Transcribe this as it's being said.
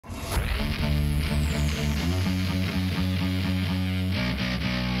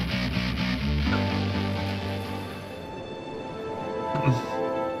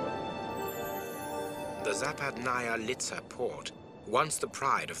Zapadnaya Litsa port, once the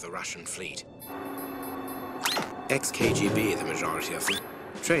pride of the Russian fleet. Ex-KGB, the majority of them.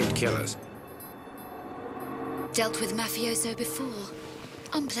 Trained killers. Dealt with mafioso before.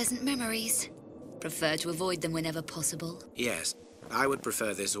 Unpleasant memories. Prefer to avoid them whenever possible. Yes, I would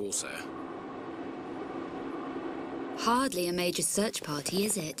prefer this also. Hardly a major search party,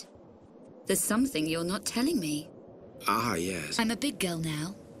 is it? There's something you're not telling me. Ah, yes. I'm a big girl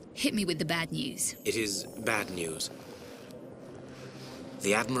now. Hit me with the bad news. It is bad news.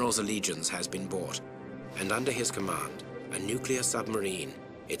 The Admiral's allegiance has been bought, and under his command, a nuclear submarine.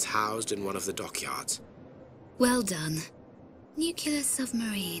 It's housed in one of the dockyards. Well done. Nuclear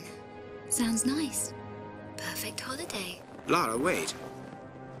submarine. Sounds nice. Perfect holiday. Lara, wait.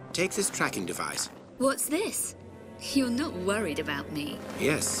 Take this tracking device. What's this? You're not worried about me.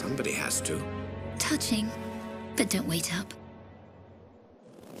 Yes, somebody has to. Touching, but don't wait up.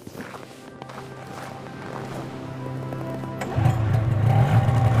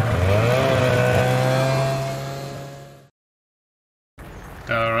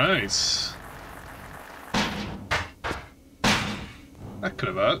 All right. That could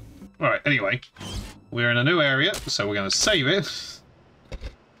have worked. All right, anyway. We're in a new area, so we're going to save it.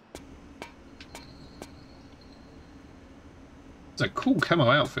 It's a cool camo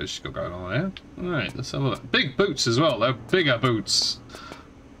outfit she's got going on there. All right, let's have a look. Big boots as well. They're bigger boots.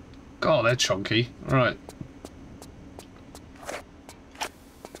 God, they're chunky. All right.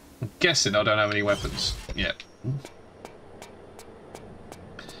 I'm guessing I don't have any weapons yet.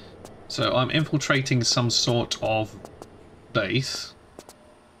 So I'm infiltrating some sort of base.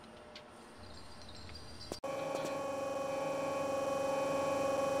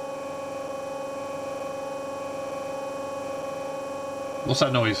 What's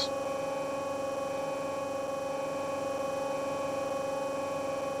that noise?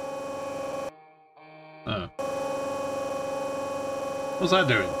 Oh. What's that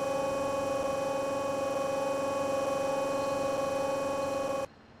doing?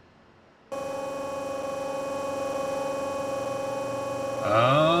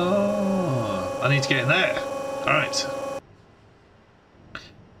 Oh, I need to get in there. Alright.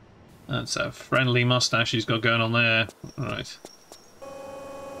 That's a friendly mustache he's got going on there. Alright.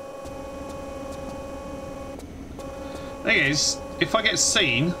 Thing is, if I get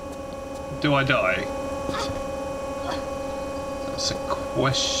seen, do I die? That's a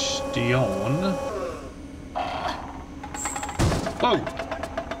question. Whoa!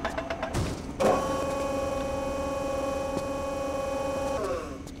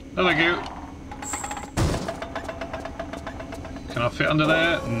 No, thank you. Can I fit under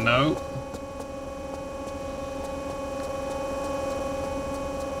there? No.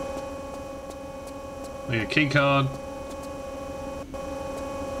 Need a key card.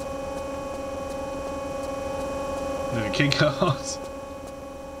 Need a key card.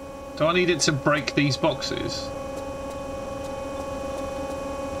 Do I need it to break these boxes?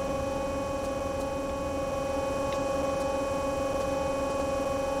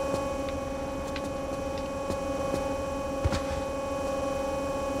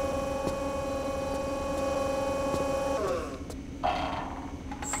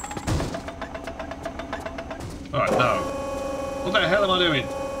 Alright, no. What the hell am I doing?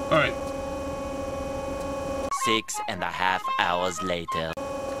 Alright. 6.5 hours later.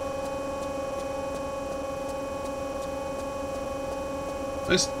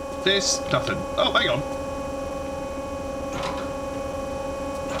 This, nothing. Oh, hang on.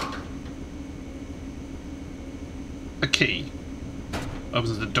 A key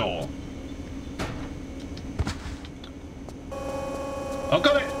opens the door. I've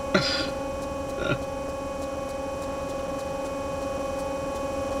got it!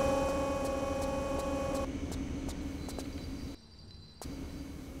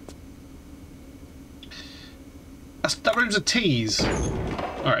 That room's a tease.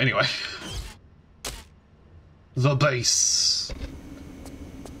 Alright, anyway. The base.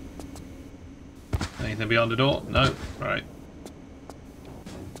 Anything beyond the door? No. Right.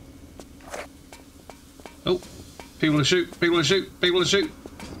 Oh. People to shoot. People to shoot. People to shoot.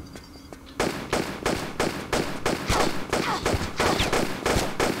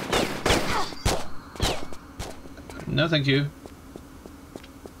 No, thank you.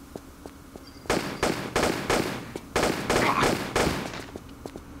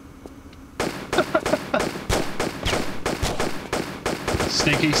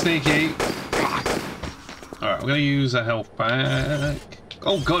 Sneaky, sneaky. Alright, I'm going to use a health pack.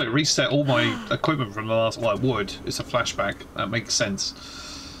 Oh god, it reset all my equipment from the last... Well, I would. It's a flashback. That makes sense.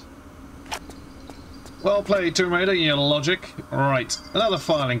 Well played, Tomb Raider, your logic. Right, another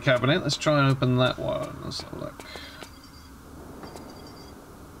filing cabinet. Let's try and open that one. Let's have a look.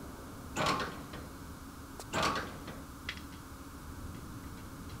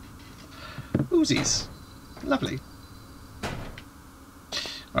 Uzis. Lovely.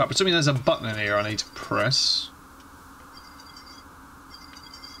 Right, presuming there's a button in here I need to press.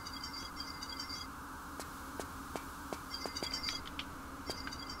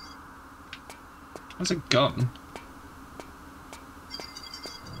 There's a gun.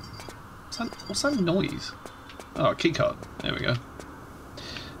 What's that noise? Oh, a keycard. There we go.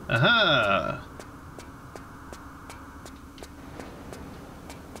 Aha!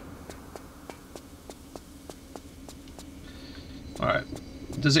 Alright.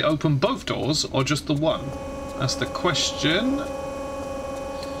 Does it open both doors or just the one? That's the question.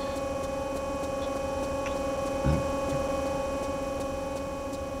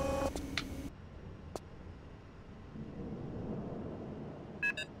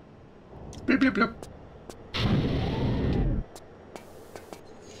 Blip, blip, blip.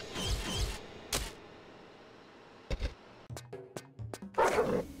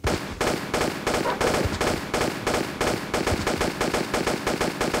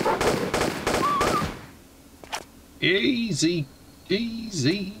 Easy,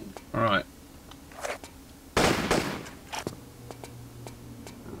 easy. All right.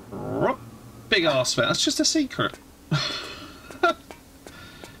 Big ass fan. That's just a secret. I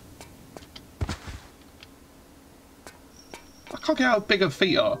can't get how big her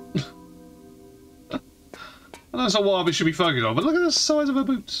feet are. I don't know what I should be focusing on, but look at the size of her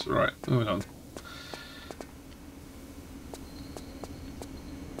boots. Right, moving on.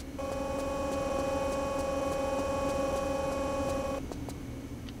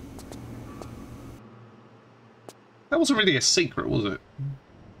 That wasn't really a secret, was it?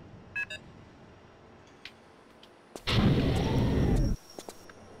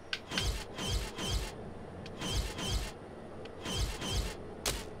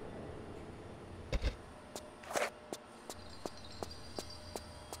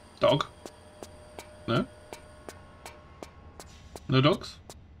 Dog? No? No dogs?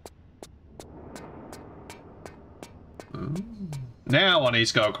 Oh. Now I need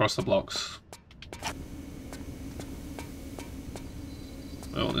to go across the blocks.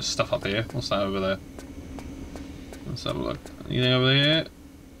 Oh, there's stuff up here. What's that over there? Let's have a look. Anything over there?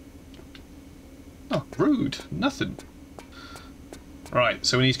 Oh, rude. Nothing. Right,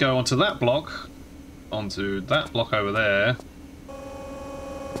 so we need to go onto that block. Onto that block over there.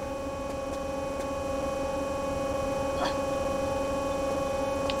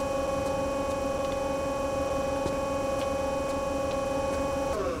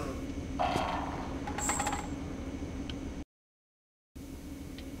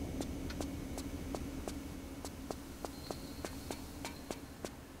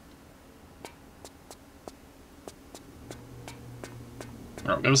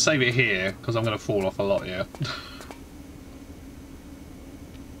 Right, I'm going to save it here, because I'm going to fall off a lot here.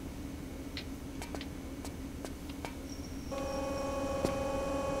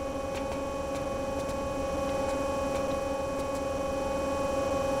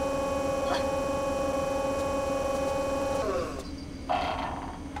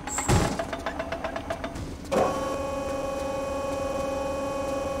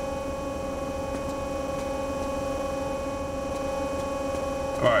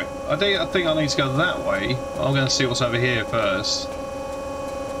 Right, I think I need to go that way. I'm going to see what's over here first.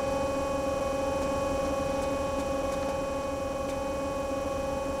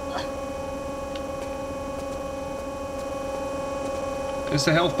 Is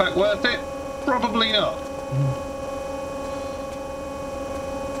the health pack worth it? Probably not.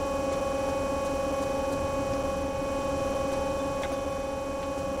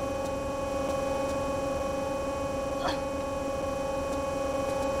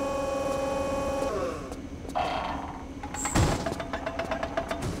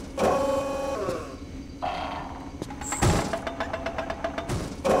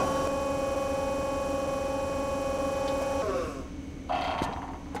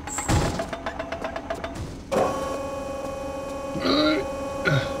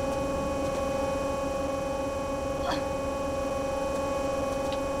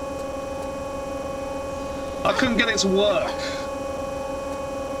 I couldn't get it to work.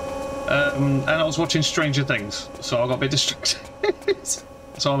 And I was watching Stranger Things, so I got a bit distracted.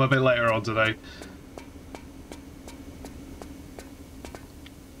 So I'm a bit later on today.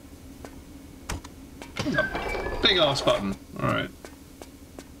 Big ass button. Alright.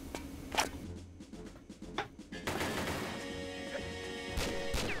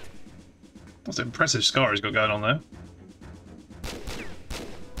 That's an impressive scar he's got going on there.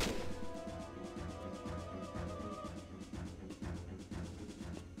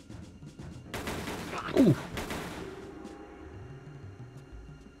 Ooh.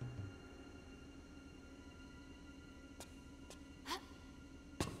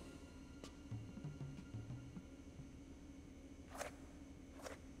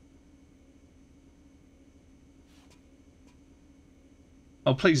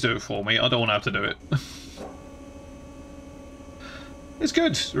 Oh, please do it for me. I don't want to have to do it. It's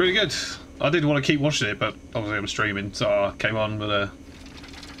good. It's really good. I did want to keep watching it, but obviously I'm streaming, so I came on with a...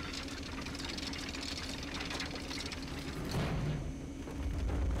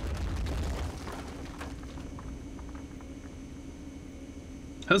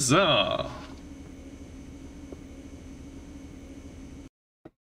 Huzzah!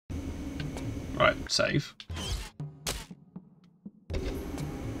 Right, save.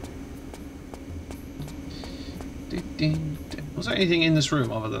 Was there anything in this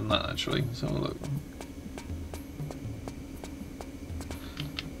room other than that, actually? Let's have a look.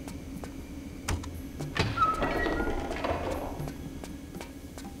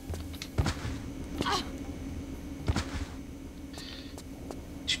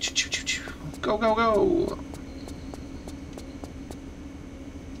 Go, go, go!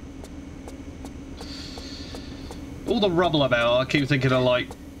 All the rubble about, I keep thinking of like...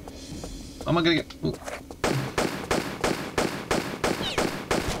 Am I gonna get... Ooh.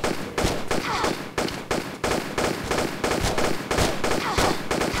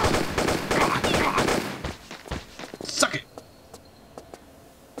 Suck it!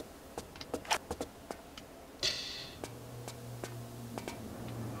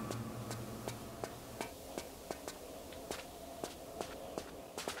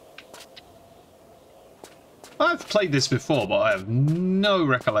 I've played this before, but I have no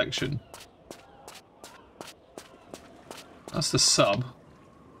recollection. That's the sub.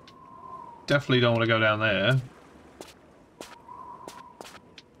 Definitely don't want to go down there.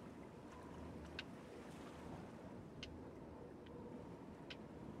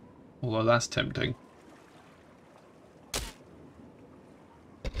 Although that's tempting.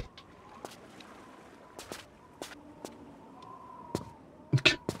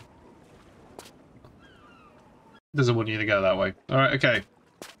 Doesn't want you to go that way. Alright, okay.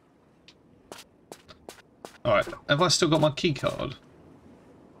 Alright, have I still got my key card?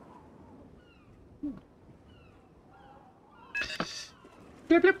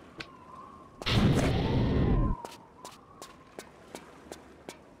 Blip, blip.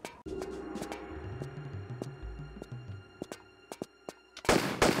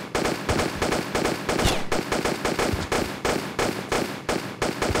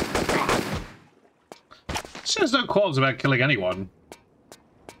 There's no qualms about killing anyone.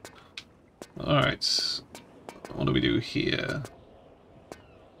 Alright. What do we do here?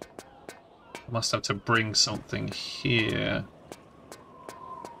 Must have to bring something here.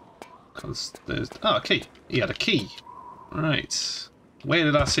 Because there's... Oh, a key. He had a key. Right. Where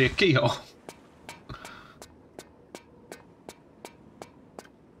did I see a keyhole?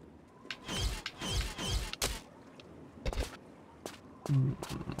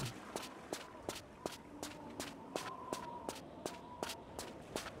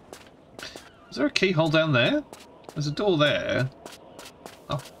 Is there a keyhole down there? There's a door there.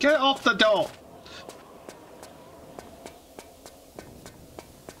 Oh, get off the door!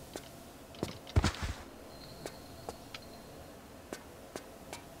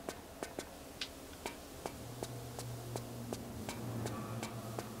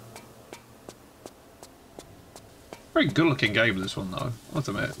 Very good looking game, this one, though. I have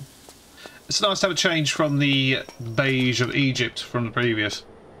to admit. It's nice to have a change from the beige of Egypt from the previous.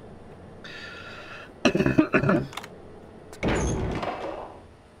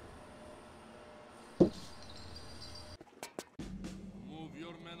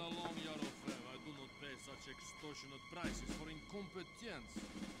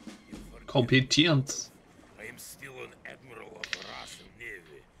 Competence. I am still an admiral of the Russian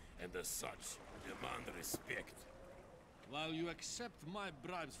Navy, and as such, demand respect. While you accept my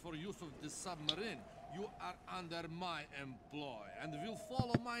bribes for use of the submarine, you are under my employ and will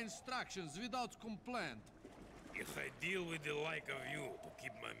follow my instructions without complaint. If I deal with the like of you to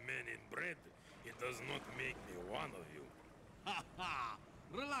keep my men in bread, it does not make me one of you. Ha ha!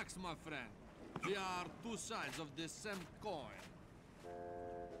 Relax, my friend. We are two sides of the same coin.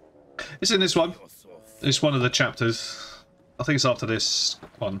 It's in this one. It's one of the chapters. I think it's after this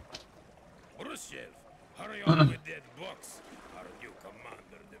one. Khrushchev, hurry on with that box. Our new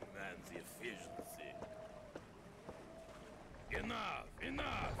commander demands efficiency. Enough,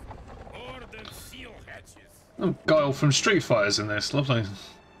 enough. Ordnance Oh, Guile from Street Fighter's in this. Lovely.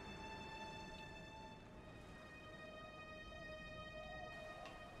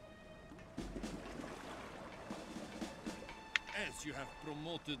 As you have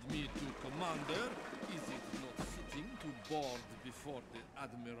promoted me to commander, is it not fitting to board before the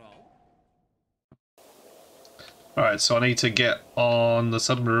admiral? Alright, so I need to get on the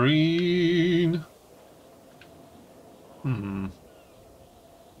submarine.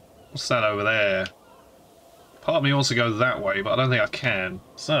 What's that over there? Part of me wants to go that way, but I don't think I can.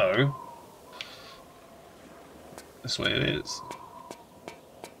 So, this way it is.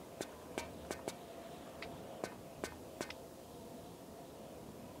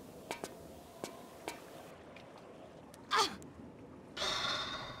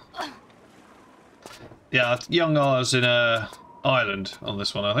 Yeah, young R's in a island on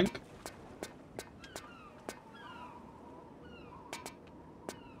this one, I think.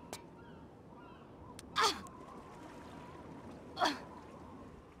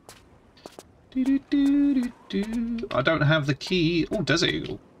 I don't have the key. Oh, Desert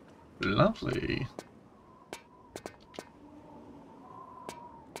Eagle. Lovely.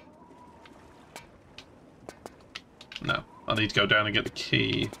 No, I need to go down and get the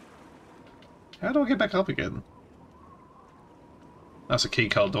key. How do I get back up again? That's a key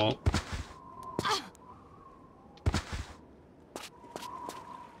card door.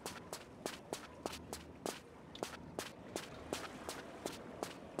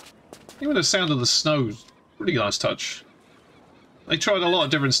 Even the sound of the snow's really nice touch. They tried a lot of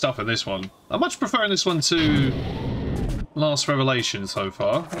different stuff in this one. I'm much preferring this one to Last Revelation so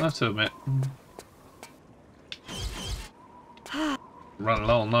far, I have to admit. Run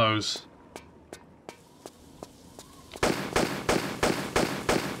along nose.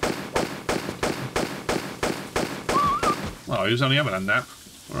 Oh, he was only having a nap.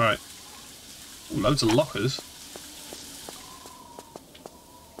 Right. Ooh, loads of lockers.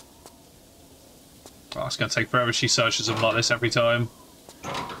 Oh, it's going to take forever. She searches them like this every time.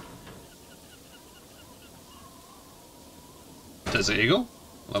 Desert Eagle.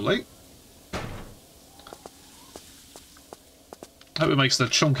 Lovely. Hope it makes the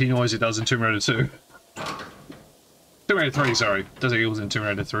chunky noise it does in Tomb Raider 2. Tomb Raider 3, sorry. Desert Eagle's in Tomb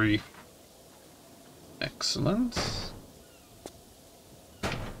Raider 3. Excellent.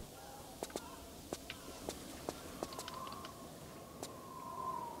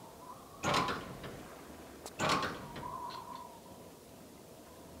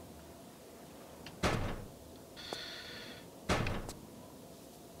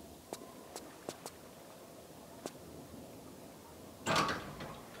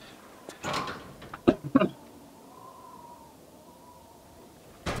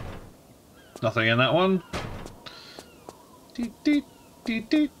 Nothing in that one.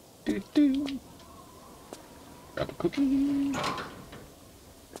 Grab a cookie.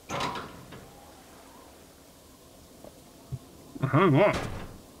 What?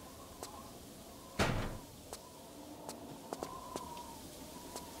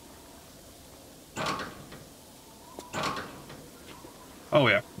 Oh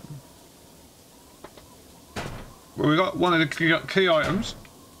yeah. Well, we got one of the key items.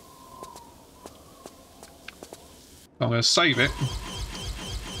 I'm going to save it,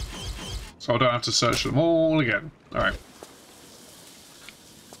 so I don't have to search them all again. Alright.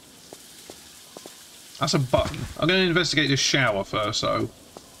 That's a button. I'm going to investigate this shower first, though.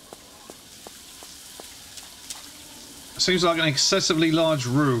 It seems like an excessively large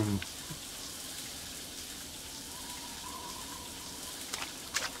room.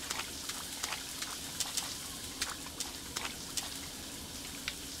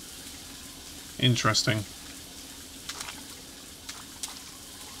 Interesting.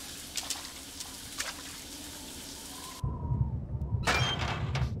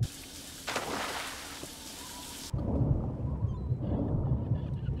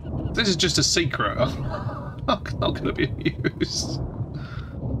 This is just a secret. Not going to be used.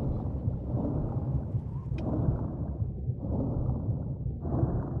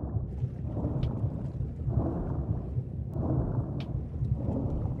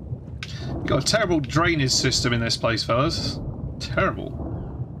 You've got a terrible drainage system in this place, fellas. Terrible.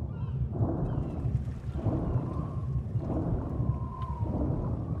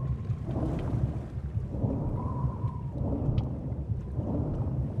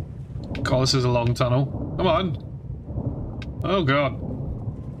 God, this is a long tunnel. Come on. Oh, God.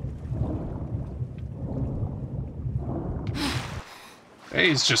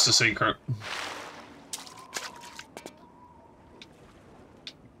 It's just a secret.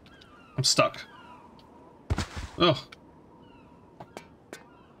 I'm stuck. Ugh.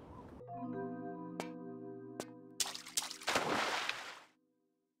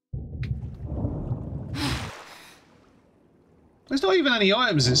 There's not even any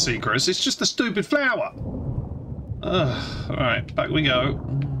items in Secrets, it's just a stupid flower. Alright, back we go.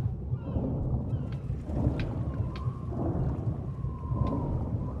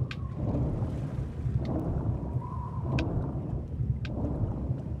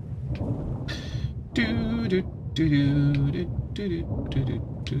 Do do do do do do do do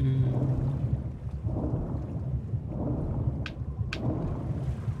do.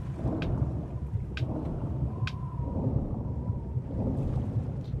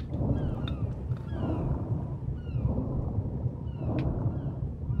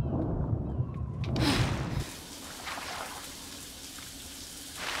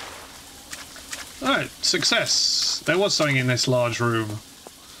 Alright, success. There was something in this large room.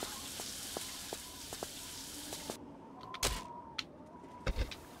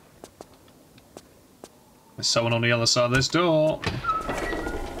 There's someone on the other side of this door.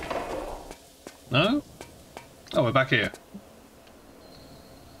 No? Oh, we're back here.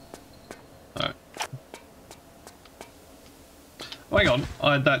 Alright. Oh, hang on.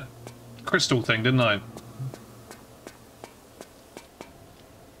 I had that crystal thing, didn't I?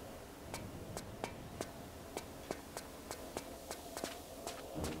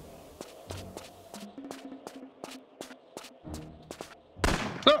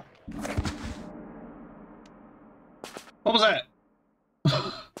 Oh! What was that?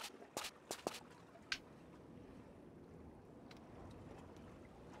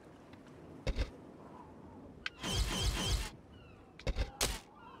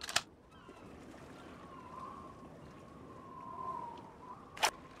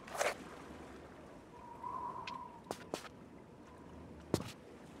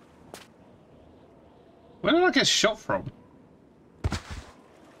 Where did I get shot from?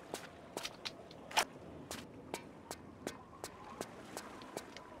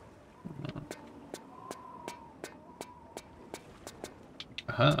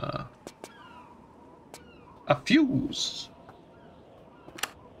 Aha. A fuse.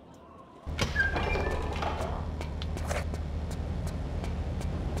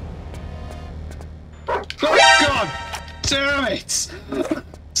 Oh God! Damn it!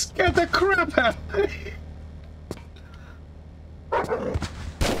 Scared the crap out of me.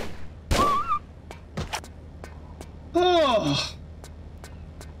 Oh!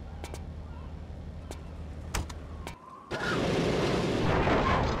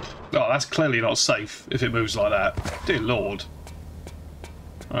 Oh, that's clearly not safe if it moves like that. Dear Lord.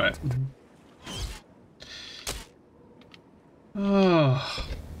 Alright. Oh.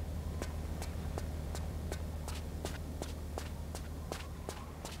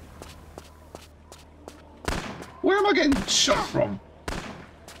 Where am I getting shot from?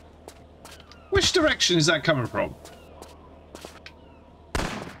 Which direction is that coming from?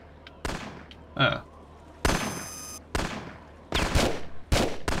 Ah.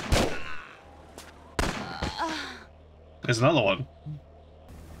 There's another one.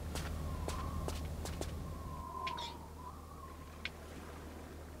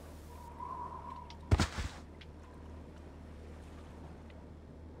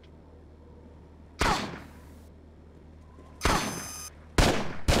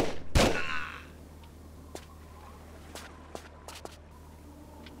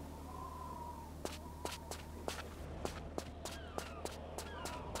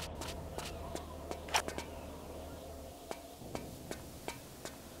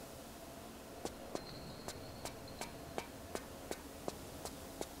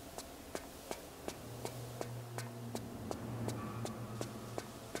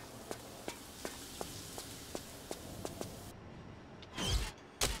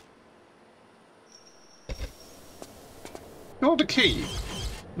 You want a key?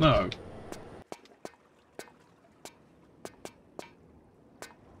 No.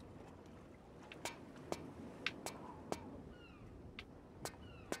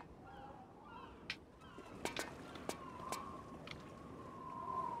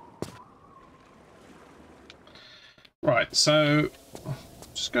 Right, so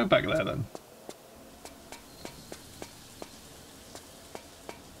just go back there then.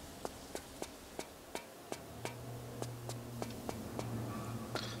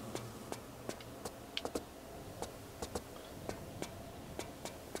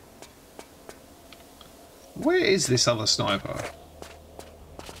 Where is this other sniper?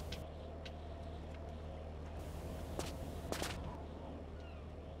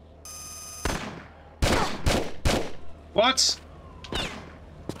 What?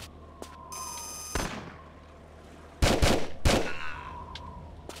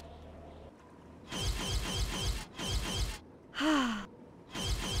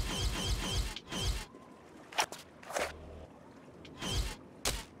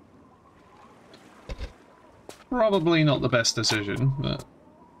 Probably not the best decision, but...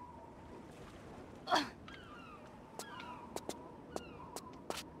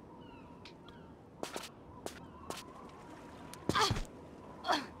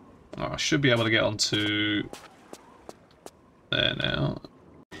 Oh, I should be able to get onto there now.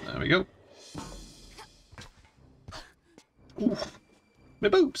 There we go. Oof. My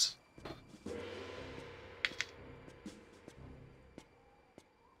boobs!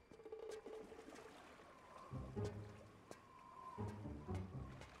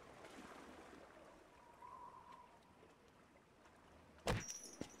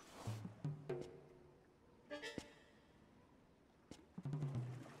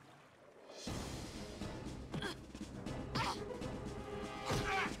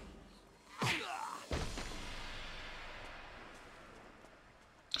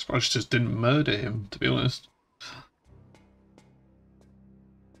 I just didn't murder him, to be honest.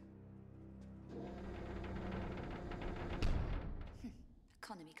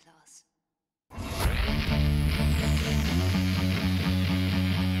 Economy class.